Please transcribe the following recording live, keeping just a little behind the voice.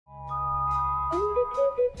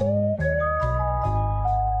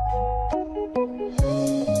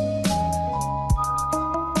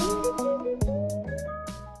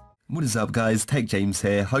What is up guys, Tech James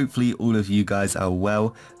here. Hopefully all of you guys are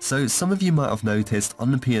well. So some of you might have noticed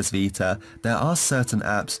on the PS Vita there are certain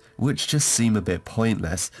apps which just seem a bit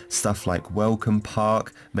pointless. Stuff like Welcome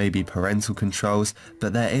Park, maybe parental controls,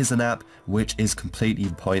 but there is an app which is completely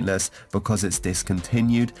pointless because it's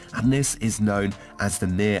discontinued, and this is known as the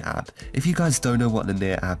Near app. If you guys don't know what the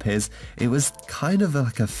Near app is, it was kind of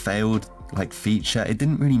like a failed feature. It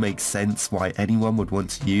didn't really make sense why anyone would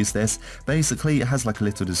want to use this. Basically, it has like a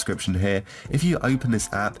little description here. If you open this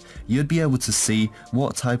app, you'd be able to see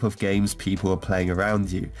what type of games people are playing around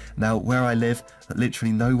you. Now, where I live,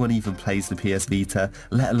 literally no one even plays the PS Vita,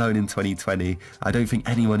 let alone in 2020. I don't think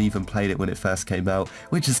anyone even played it when it first came out,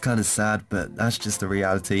 which is kind of sad, but that's just the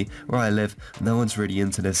reality. Where I live, no one's really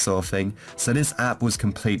into this sort of thing. So this app was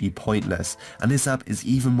completely pointless, and this app is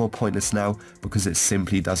even more pointless now because it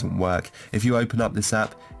simply doesn't work. If you open up this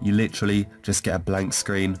app, you literally just get a blank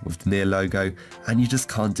screen with the Near logo, and you just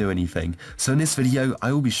can't do anything. So in this video,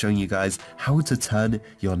 I will be showing you guys how to turn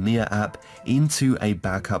your Near app into a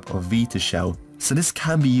backup of VitaShell. So this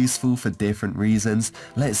can be useful for different reasons.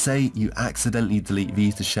 Let's say you accidentally delete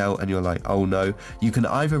VitaShell and you're like, oh no. You can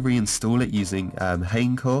either reinstall it using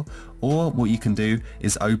Haincore, or what you can do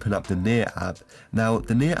is open up the Near app. Now,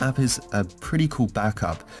 the Near app is a pretty cool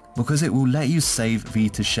backup because it will let you save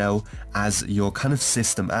VitaShell as your kind of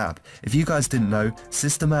system app. If you guys didn't know,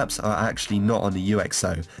 system apps are actually not on the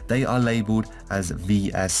UXO. They are labeled as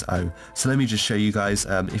VS0. So let me just show you guys,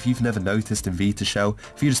 if you've never noticed in VitaShell,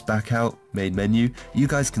 if you just back out, main menu, you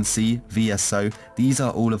guys can see VS0. These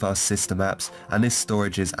are all of our system apps, and this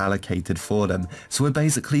storage is allocated for them. So we're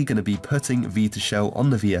basically going to be putting VitaShell on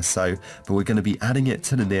the VS0, but we're going to be adding it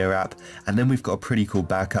to the Near app, and then we've got a pretty cool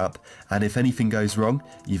backup. And if anything goes wrong,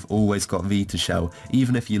 you've always got VitaShell.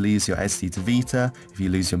 Even if you lose your SD to Vita, if you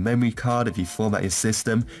lose your memory card, if you format your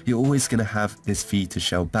system, you're always going to have this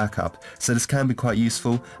VitaShell backup. So this can be quite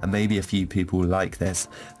useful, and maybe a few people like this.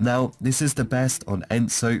 Now, this is the best on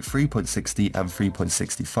Enso 3.60 and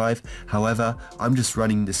 3.65. However, I'm just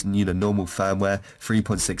running this normal firmware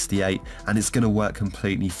 3.68, and it's going to work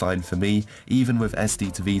completely fine for me. Even with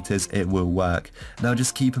SD to Vitas, it will work. Now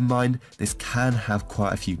just keep in mind, this can have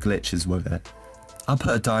quite a few glitches with it. I'll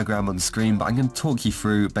put a diagram on the screen, but I'm going to talk you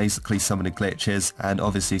through basically some of the glitches and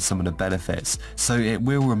obviously some of the benefits. So it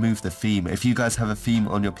will remove the theme. If you guys have a theme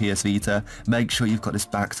on your PS Vita, make sure you've got this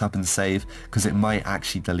backed up and saved, because it might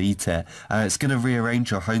actually delete it. It's going to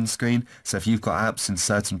rearrange your home screen, so if you've got apps in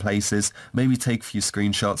certain places, maybe take a few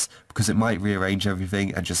screenshots, because it might rearrange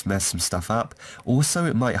everything and just mess some stuff up. Also,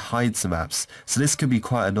 it might hide some apps, so this could be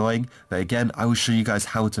quite annoying, but again, I will show you guys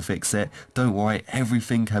how to fix it. Don't worry,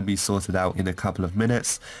 everything can be sorted out in a couple of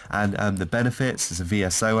minutes. And the benefits is a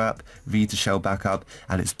VS0 app, VitaShell backup,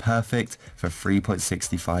 and it's perfect for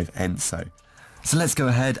 3.65 Enso. So let's go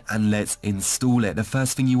ahead and let's install it. The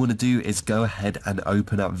first thing you want to do is go ahead and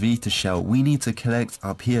open up VitaShell. We need to connect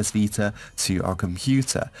our PS Vita to our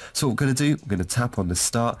computer. So what we're going to do, we're going to tap on the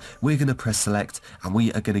start, we're going to press select, and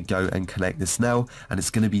we are going to go and connect this now, and it's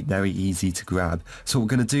going to be very easy to grab. So what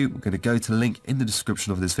we're going to do, we're going to go to the link in the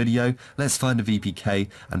description of this video, let's find a VPK,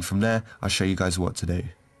 and from there I'll show you guys what to do.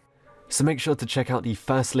 So make sure to check out the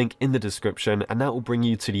first link in the description, and that will bring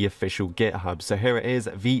you to the official GitHub. So here it is,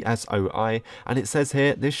 VS0, and it says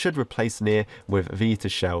here this should replace Near with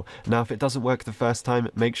VitaShell. Now if it doesn't work the first time,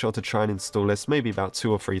 make sure to try and install this maybe about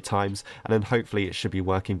 2 or 3 times, and then hopefully it should be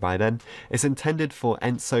working by then. It's intended for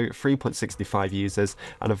Enso 3.65 users,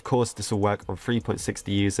 and of course this will work on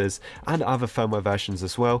 3.60 users and other firmware versions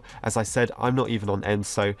as well. As I said, I'm not even on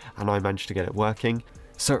Enso, and I managed to get it working.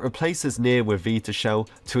 So it replaces Near with VitaShell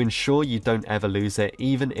to ensure you don't ever lose it,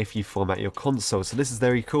 even if you format your console. So this is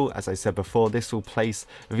very cool. As I said before, this will place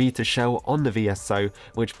VitaShell on the VS0,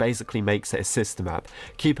 which basically makes it a system app.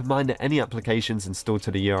 Keep in mind that any applications installed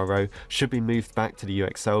to the URO should be moved back to the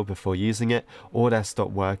UXL before using it, or they'll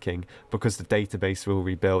stop working because the database will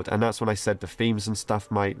rebuild. And that's when I said the themes and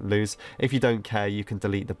stuff might lose. If you don't care, you can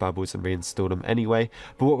delete the bubbles and reinstall them anyway.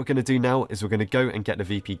 But what we're going to do now is we're going to go and get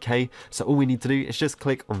the VPK. So all we need to do is just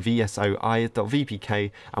click on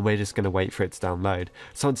vsoi.vpk, and we're just going to wait for it to download.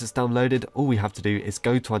 So once it's downloaded, all we have to do is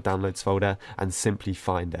go to our downloads folder and simply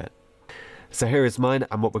find it. So here is mine,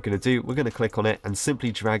 and what we're going to do, we're going to click on it and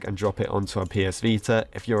simply drag and drop it onto our PS Vita.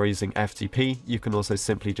 If you're using FTP, you can also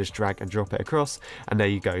simply just drag and drop it across, and there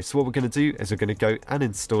you go. So what we're going to do is we're going to go and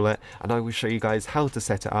install it, and I will show you guys how to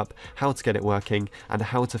set it up, how to get it working, and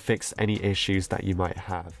how to fix any issues that you might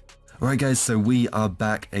have. Alright guys, so we are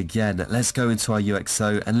back again. Let's go into our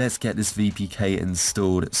UXO and let's get this VPK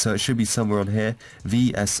installed. So it should be somewhere on here,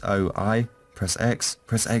 VS0. Press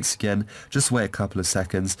X again, just wait a couple of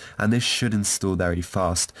seconds and this should install very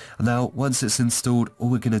fast. Now once it's installed, all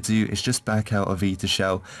we're going to do is just back out of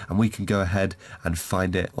VitaShell and we can go ahead and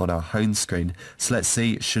find it on our home screen. So let's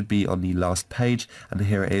see, it should be on the last page and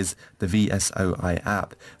here it is, the VS0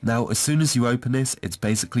 app. Now as soon as you open this, it's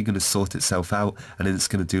basically going to sort itself out and then it's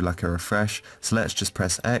going to do like a refresh. So let's just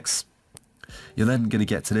press X. You're then going to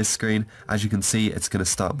get to this screen. As you can see, it's going to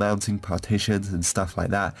start mounting partitions and stuff like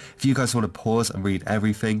that. If you guys want to pause and read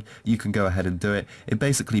everything, you can go ahead and do it. It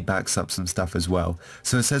basically backs up some stuff as well.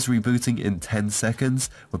 So it says rebooting in 10 seconds.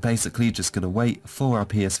 We're basically just going to wait for our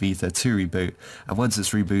PS Vita to reboot. And once it's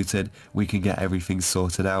rebooted, we can get everything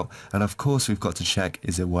sorted out. And of course, we've got to check,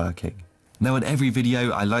 is it working? Now in every video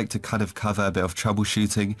I like to kind of cover a bit of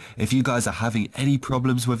troubleshooting. If you guys are having any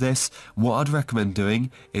problems with this, what I'd recommend doing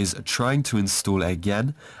is trying to install it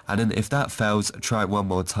again, and then if that fails, try it one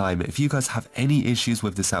more time. If you guys have any issues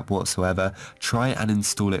with this app whatsoever, try and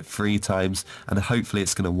install it 3 times and hopefully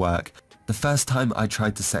it's going to work. The first time I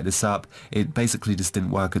tried to set this up, it basically just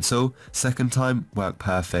didn't work at all. Second time, worked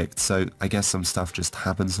perfect. So I guess some stuff just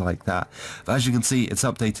happens like that. But as you can see, it's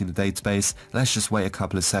updating the database. Let's just wait a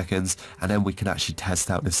couple of seconds and then we can actually test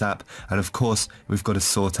out this app. And of course, we've got to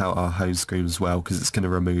sort out our home screen as well because it's going to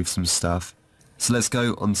remove some stuff. So let's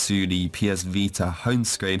go onto the PS Vita home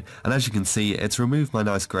screen, and as you can see, it's removed my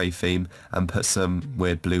nice grey theme and put some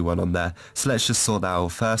weird blue one on there. So let's just sort that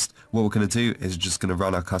out first. What we're going to do is just going to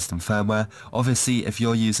run our custom firmware. Obviously, if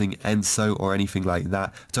you're using Enso or anything like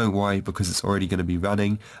that, don't worry because it's already going to be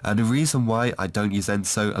running. And the reason why I don't use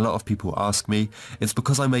Enso, a lot of people ask me, it's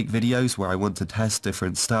because I make videos where I want to test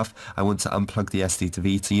different stuff. I want to unplug the SD to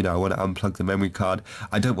Vita, I want to unplug the memory card.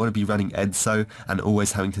 I don't want to be running Enso and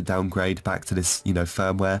always having to downgrade back to this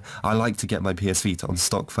firmware. I like to get my PS Vita on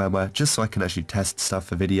stock firmware just so I can actually test stuff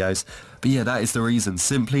for videos. But yeah, that is the reason,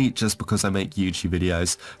 simply just because I make YouTube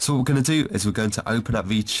videos. So what we're going to do is we're going to open up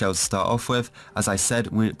VitaShell to start off with. As I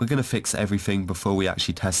said, we're going to fix everything before we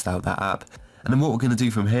actually test out that app. And then what we're going to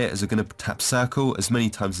do from here is we're going to tap circle as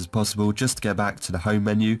many times as possible just to get back to the home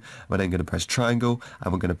menu. We're then going to press triangle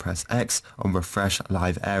and we're going to press X on refresh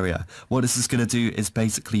live area. What this is going to do is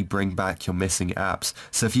basically bring back your missing apps.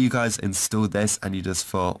 So if you guys installed this and you just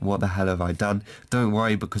thought, what the hell have I done? Don't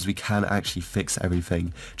worry because we can actually fix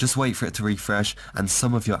everything. Just wait for it to refresh and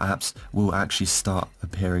some of your apps will actually start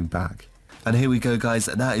appearing back. And here we go guys,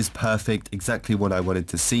 that is perfect, exactly what I wanted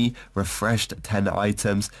to see, refreshed 10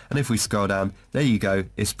 items, and if we scroll down, there you go,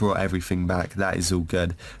 it's brought everything back, that is all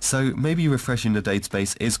good. So maybe refreshing the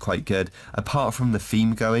database is quite good, apart from the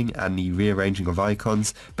theme going and the rearranging of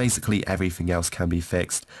icons, basically everything else can be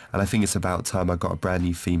fixed, and I think it's about time I got a brand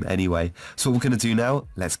new theme anyway. So what we're going to do now,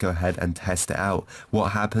 let's go ahead and test it out.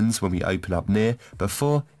 What happens when we open up Near?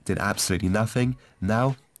 Before, did absolutely nothing,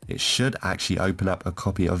 now it should actually open up a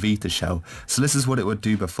copy of VitaShell. So this is what it would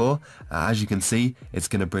do before. As you can see, it's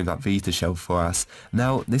going to bring up VitaShell for us.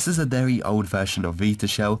 Now, this is a very old version of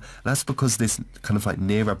VitaShell. That's because this kind of like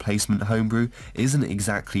near replacement homebrew isn't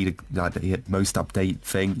exactly the most update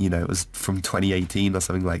thing. It was from 2018 or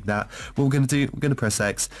something like that. What we're going to do, we're going to press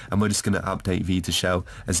X and we're just going to update VitaShell,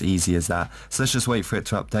 as easy as that. So let's just wait for it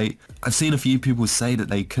to update. I've seen a few people say that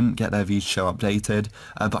they couldn't get their VitaShell updated,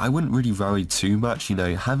 but I wouldn't really worry too much.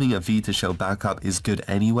 Having a VitaShell backup is good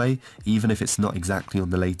anyway, even if it's not exactly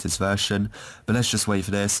on the latest version. But let's just wait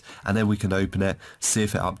for this and then we can open it, see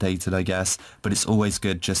if it updated, I guess. But it's always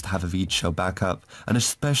good just to have a VitaShell backup, and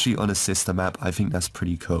especially on a system app, I think that's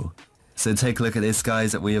pretty cool. So take a look at this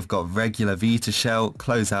guys, we have got regular VitaShell,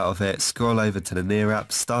 close out of it, scroll over to the Near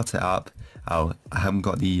app, start it up. Oh, I haven't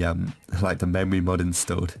got the the memory mod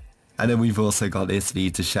installed. And then we've also got this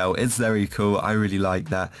VitaShell. It's very cool. I really like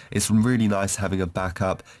that. It's really nice having a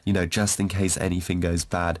backup, just in case anything goes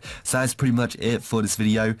bad. So that's pretty much it for this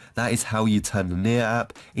video. That is how you turn the Near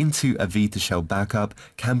app into a VitaShell backup.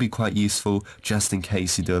 Can be quite useful just in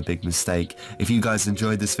case you do a big mistake. If you guys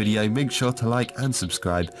enjoyed this video, make sure to like and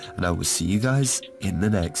subscribe, and I will see you guys in the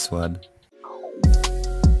next one.